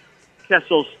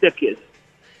Kessel's stick is.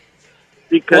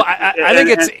 Because I think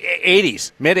it's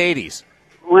 80s, mid 80s.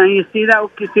 Well, you see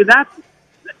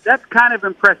that's kind of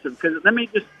impressive. Because let me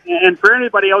just, and for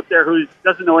anybody out there who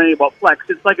doesn't know anything about Flex,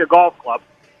 it's like a golf club.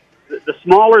 The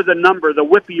smaller the number, the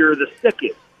whippier the stick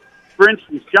is. For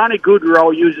instance, Johnny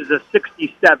Gaudreau uses a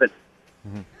 67.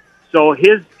 Mm-hmm. So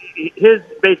his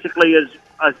basically is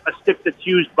a stick that's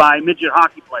used by midget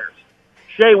hockey players.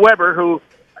 Shea Weber, who,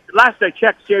 last I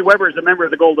checked, Shea Weber is a member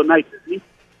of the Golden Knights, isn't he?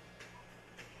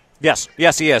 Yes,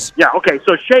 he is. Yeah, okay.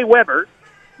 So Shea Weber,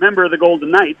 member of the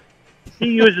Golden Knights,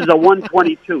 he uses a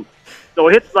 122. So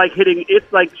it's like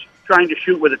trying to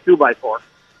shoot with a 2x4.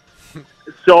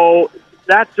 So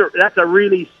that's a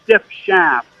really stiff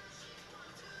shaft.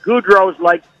 Gaudreau's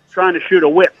like trying to shoot a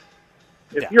whip.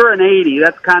 If you're an 80,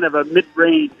 that's kind of a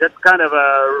mid-range. That's kind of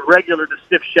a regular to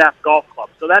stiff shaft golf club.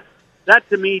 So that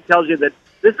to me tells you that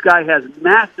this guy has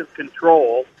massive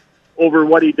control over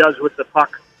what he does with the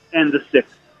puck and the stick.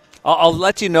 I'll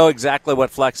let you know exactly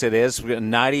what Flex it is.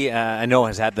 Nighty, I know,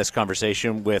 has had this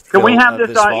conversation with Can Phil, we have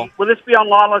this fall. Will this be on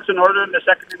Lawless and Order in the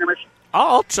second intermission?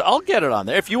 I'll get it on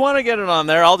there. If you want to get it on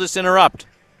there, I'll just interrupt.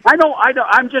 I don't.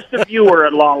 I'm just a viewer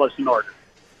at Lawless and Order.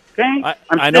 Okay?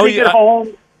 I'm know sitting you, at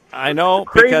home. I know.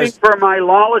 Craving for my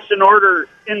Lawless and Order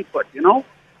input,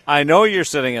 I know you're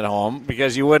sitting at home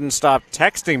because you wouldn't stop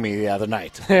texting me the other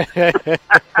night.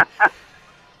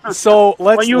 So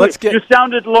let's get. You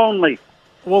sounded lonely.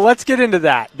 Well, let's get into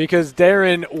that because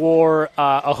Darren wore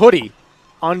a hoodie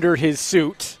under his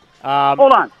suit.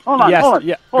 Hold on.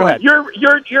 Yeah, go ahead.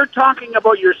 You're talking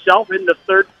about yourself in the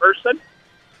third person?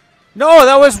 No,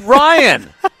 that was Ryan.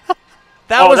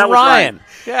 That was Ryan.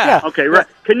 Yeah. Okay. Right.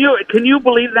 Can you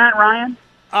believe that, Ryan?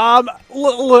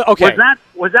 Okay.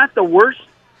 Was that the worst?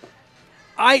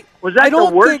 I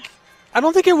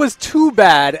don't think it was too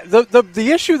bad.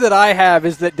 The issue that I have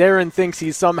is that Darren thinks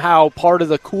he's somehow part of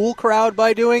the cool crowd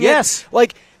by doing it. Yes.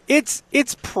 Like it's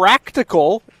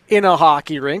practical in a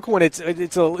hockey rink when it's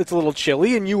a little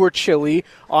chilly, and you were chilly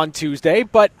on Tuesday,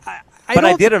 but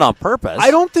I did it on purpose. I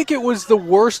don't think it was the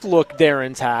worst look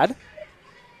Darren's had.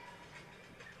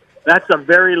 That's a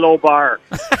very low bar.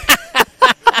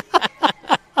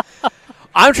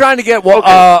 I'm trying to get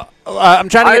I'm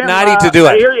trying to get Natty to do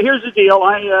it. Here's the deal.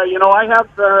 I have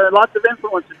lots of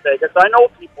influence in Vegas. I know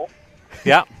people.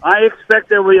 Yeah. I expect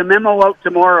there will be a memo out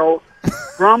tomorrow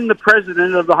from the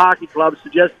president of the hockey club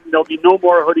suggesting there'll be no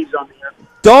more hoodies on the air.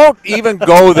 Don't even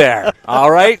go there,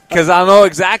 all right? Because I know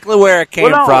exactly where it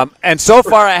came from, and so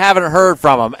far I haven't heard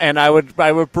from him, and I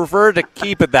would prefer to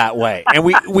keep it that way. And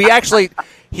we actually.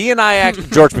 He and I,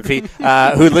 George McPhee,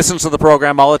 who listens to the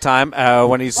program all the time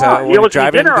when he's driving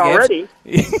into the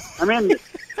games. I mean,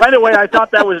 by the way, I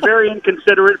thought that was very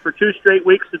inconsiderate for 2 straight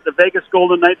weeks that the Vegas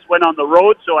Golden Knights went on the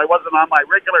road, so I wasn't on my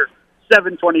regular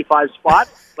 7:25 spot,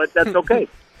 but that's okay.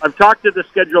 I've talked to the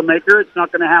schedule maker. It's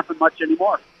not going to happen much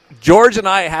anymore. George and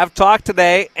I have talked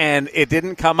today, and it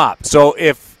didn't come up. So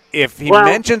if he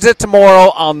mentions it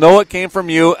tomorrow, I'll know it came from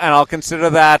you, and I'll consider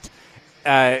that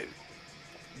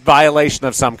violation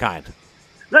of some kind.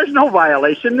 There's no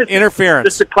violation. Interference.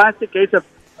 It's a classic case of,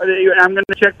 I'm going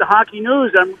to check the hockey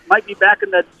news. I might be back in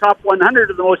the top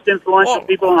 100 of the most influential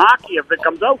people in hockey if it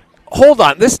comes out. Hold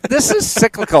on. This is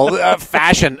cyclical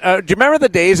fashion. Do you remember the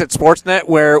days at Sportsnet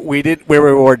where we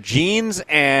wore jeans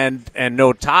and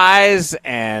no ties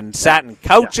and sat in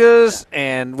couches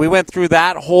and we went through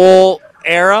that whole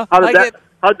era?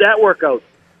 How'd that work out?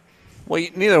 Well,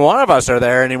 neither one of us are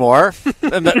there anymore.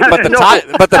 But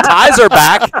the ties are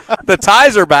back. The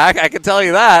ties are back. I can tell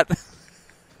you that.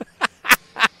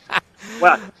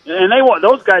 Well, and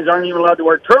those guys aren't even allowed to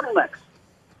wear turtlenecks.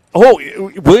 Oh,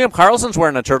 William Karlsson's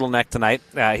wearing a turtleneck tonight.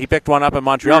 He picked one up in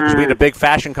Montreal because we had a big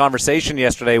fashion conversation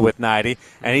yesterday with Nighty,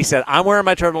 and he said, "I'm wearing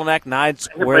my turtleneck. Nides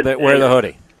wear the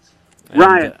hoodie."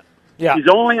 Ryan, yeah, he's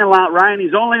only allowed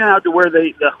to wear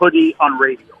the hoodie on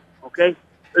radio. Okay,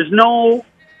 there's no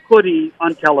hoodie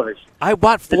on television. I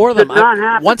bought 4 of them.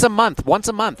 Once a month.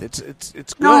 It's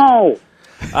good. No,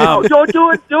 don't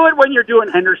do it. Do it when you're doing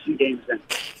Henderson games. Then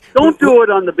don't do it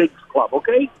on the big club.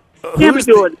 Okay, can't be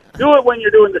doing. Do it when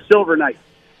you're doing the Silver Knights.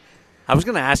 I was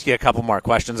going to ask you a couple more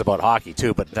questions about hockey,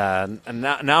 too, but now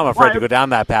I'm afraid to go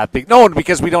down that path. No,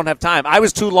 because we don't have time. I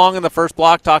was too long in the first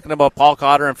block talking about Paul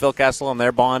Cotter and Phil Kessel and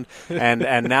their bond,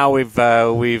 and now we've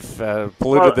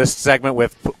polluted this segment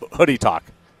with hoodie talk.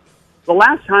 The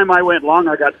last time I went long,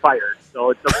 I got fired, so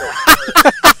it's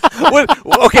okay.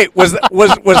 Okay, was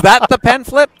that the pen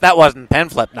flip? That wasn't pen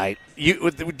flip night.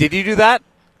 Did you do that?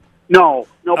 No,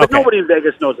 but Okay. Nobody in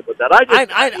Vegas knows about that.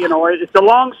 It's a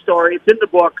long story. It's in the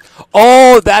book.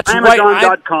 Oh, that's right.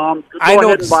 Amazon.com. I know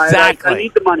ahead and buy exactly. it. I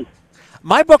need the money.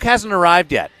 My book hasn't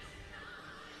arrived yet.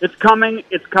 It's coming.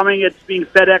 It's being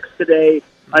FedEx today.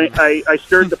 I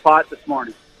stirred the pot this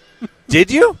morning. Did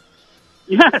you?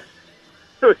 Yes.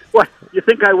 What, you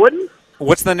think I wouldn't?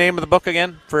 What's the name of the book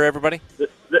again for everybody?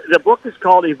 The book is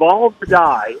called Evolve or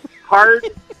Die,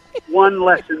 Hard-Won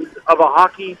Lessons of a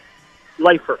Hockey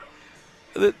Lifer.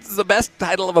 It's the best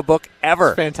title of a book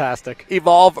ever. Fantastic.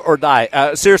 Evolve or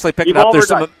Die. Seriously, pick it up. Evolve There's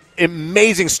or some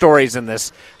amazing stories in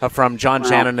this from John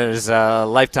Shannon and his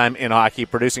lifetime in hockey,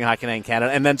 producing Hockey Night in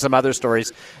Canada, and then some other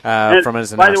stories from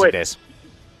his announcing days.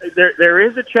 There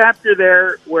is a chapter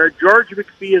there where George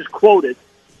McPhee is quoted,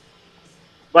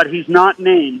 but he's not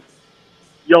named.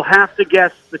 You'll have to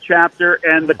guess the chapter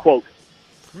and the quote.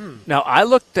 Now, I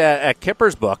looked at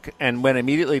Kipper's book and went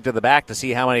immediately to the back to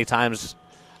see how many times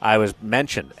I was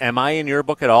mentioned. Am I in your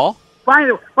book at all? By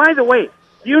the way,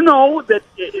 do you know that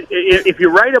if you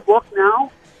write a book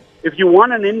now, if you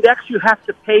want an index, you have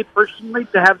to pay personally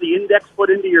to have the index put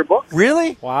into your book?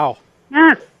 Really? Wow.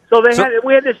 Yes. So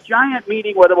we had this giant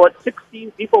meeting with about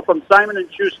 16 people from Simon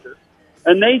 & Schuster,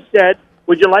 and they said,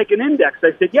 would you like an index?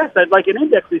 I said, yes, I'd like an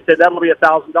index. They said, that'll be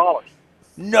 $1,000.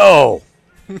 No.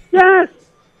 Yes.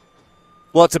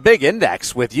 Well, it's a big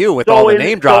index with you, with all the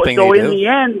name dropping So they in do. the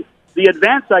end, the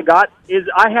advance I got is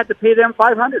I had to pay them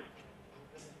 $500.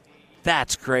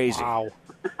 That's crazy. Wow.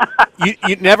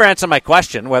 You never answer my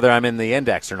question whether I'm in the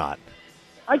index or not.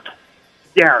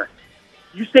 Darren,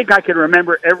 you think I can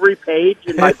remember every page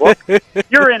in my book?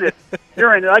 You're in it.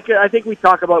 I think we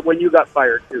talk about when you got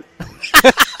fired too.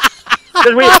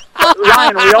 Because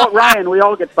Ryan, we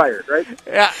all get fired, right?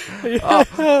 Yeah.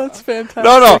 That's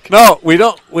fantastic. No, we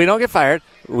don't get fired.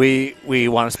 We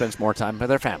want to spend some more time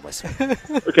with our families.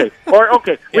 Okay.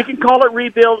 We can call it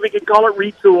rebuild. We can call it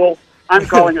retool. I'm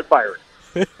calling it firing.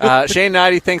 Shane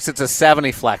Knighty thinks it's a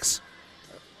 70 flex,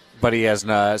 but he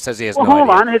says he has no hold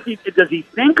idea. on. Does he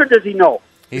think or does he know?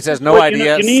 He says no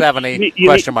idea. 70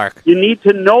 question mark. You need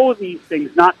to know these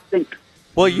things, not think.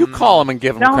 Well, you call him and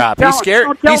give him crap. He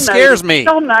scares me.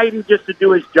 Tell Knighton just to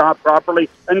do his job properly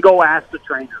and go ask the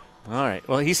trainer. All right.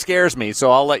 Well, he scares me,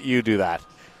 so I'll let you do that.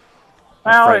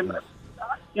 Well,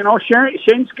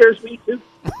 Shane scares me too.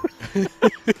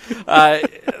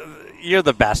 You're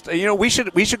the best. We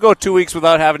should go 2 weeks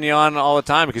without having you on all the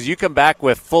time because you come back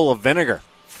with full of vinegar.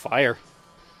 Fire.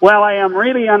 Well, I am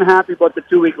really unhappy about the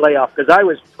 2-week layoff because I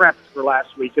was prepped for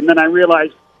last week, and then I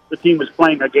realized the team was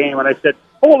playing a game, and I said,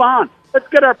 hold on, let's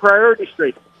get our priorities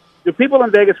straight. Do people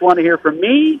in Vegas want to hear from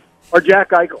me or Jack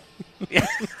Eichel?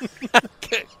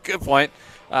 Good point.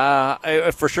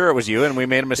 For sure it was you, and we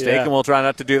made a mistake, and we'll try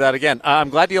not to do that again. I'm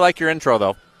glad you like your intro,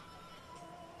 though.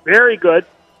 Very good.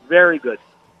 Very good.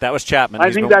 That was Chapman.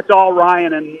 I think that's all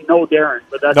Ryan and no Darren,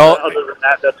 but that's other than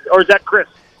that, or is that Chris?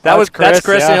 That's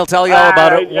Chris, and he'll tell you all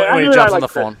about it when he jumps on the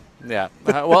phone. Yeah.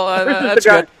 That's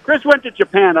good. Chris went to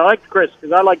Japan. I like Chris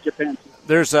because I like Japan.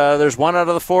 There's one out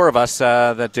of the four of us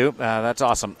that do. That's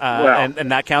awesome.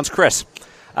 And that counts Chris.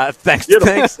 Thanks,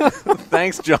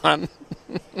 John.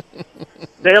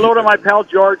 Say hello to my pal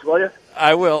George, will you?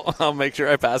 I will. I'll make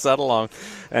sure I pass that along.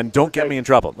 And don't get me in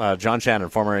trouble. John Shannon,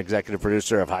 former executive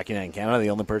producer of Hockey Night in Canada,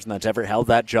 the only person that's ever held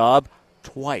that job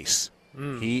twice.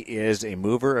 He is a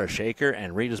mover, a shaker,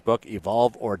 and read his book,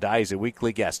 Evolve or Die. He's a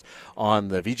weekly guest on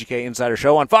the VGK Insider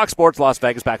Show on Fox Sports Las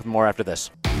Vegas. Back with more after this.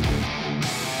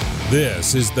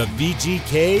 This is the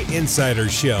VGK Insider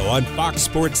Show on Fox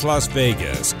Sports Las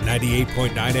Vegas,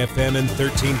 98.9 FM and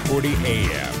 1340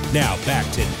 AM. Now back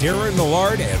to Darren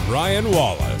Millard and Ryan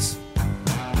Wallace.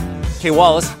 Okay,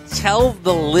 Wallace, tell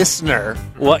the listener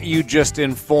what you just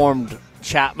informed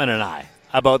Chapman and I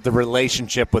about the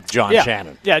relationship with John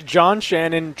Shannon. Yeah, John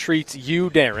Shannon treats you,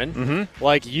 Darren,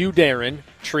 like you, Darren,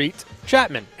 treat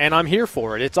Chapman, and I'm here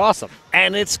for it. It's awesome.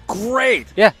 And it's great.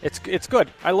 Yeah, it's good.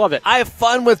 I love it. I have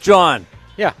fun with John.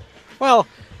 Yeah. Well,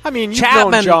 I mean, you've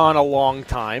Chapman, known John a long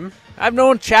time. I've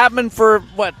known Chapman for,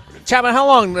 what? Chapman, how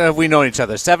long have we known each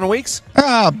other? 7 weeks?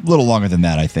 A little longer than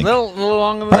that, I think. A little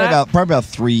longer than that? Probably about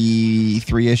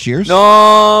three-ish years.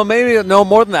 No, maybe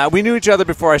more than that. We knew each other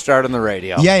before I started on the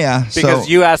radio. Yeah. Because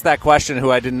you asked that question,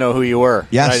 who I didn't know who you were.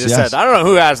 Yes, and I just said, I don't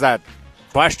know who asked that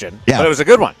question, Yeah. but it was a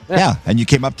good one. Yeah, and you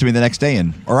came up to me the next day,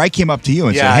 or I came up to you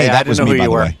and Yeah, said, "Hey, I that didn't was know me, who by you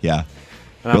the were. way." Yeah, And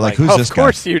you're I'm like, like, "Who's Of this guy?"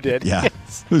 course you did. Yeah,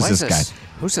 Yes. who's Why this is guy?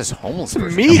 Who's this homeless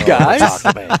person? Me, coming over to guys.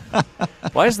 talk to me?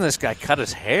 Why doesn't this guy cut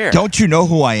his hair? Don't you know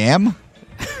who I am?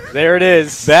 There it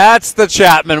is. That's the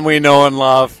Chapman we know and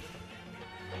love.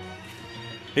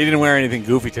 He didn't wear anything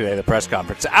goofy today at the press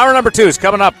conference. Hour number 2 is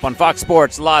coming up on Fox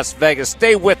Sports Las Vegas.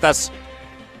 Stay with us.